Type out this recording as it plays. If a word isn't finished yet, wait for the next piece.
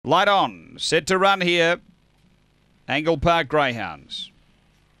Light on. Set to run here. Angle-Park Greyhounds.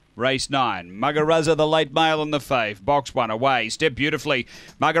 Race 9. Mugarazza, the late male and the fave. Box 1 away. Step beautifully.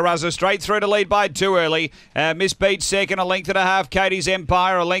 Mugarazza straight through to lead by 2 early. Miss Beat second, a length and a half. Katie's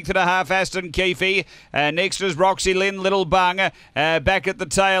Empire, a length and a half. Aston Keefe. Next is Roxy Lynn, Little Bung. Back at the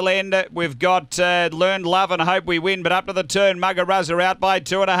tail end, we've got Learned Love and Hope We Win. But up to the turn, Mugarazza out by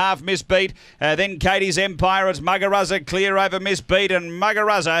 2.5. Miss Beat. Then Katie's Empire. It's Mugarazza clear over Miss Beat. And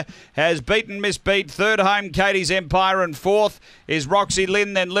Mugarazza has beaten Miss Beat. Third home, Katie's Empire. And fourth is Roxy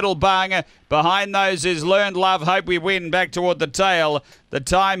Lynn, then Little Bung. Behind those is Learned Love, Hope We Win, back toward the tail. The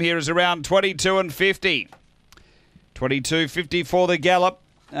time here is around 22:50. 22:50 for the gallop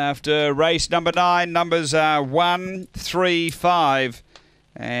after race number 9. Numbers are 1, 3, 5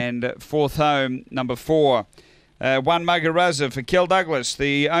 and fourth home, number 4. 1 Mugarazza for Kel Douglas,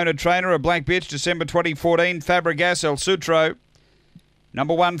 the owner-trainer of Black Bitch, December 2014. Fabregas, El Sutro.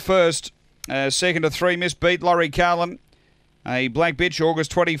 Number 1 first. Second to 3, Miss Beat, Laurie Carlin. A Black Bitch,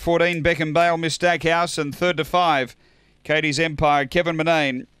 August 2014, Beckham Bale, Miss Stackhouse. And third to 5, Katie's Empire, Kevin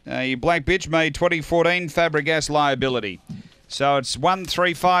Murnane. A Black Bitch, May 2014, Fabregas Liability. So it's 1,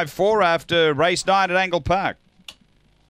 3, 5, 4 after race 9 at Angle Park.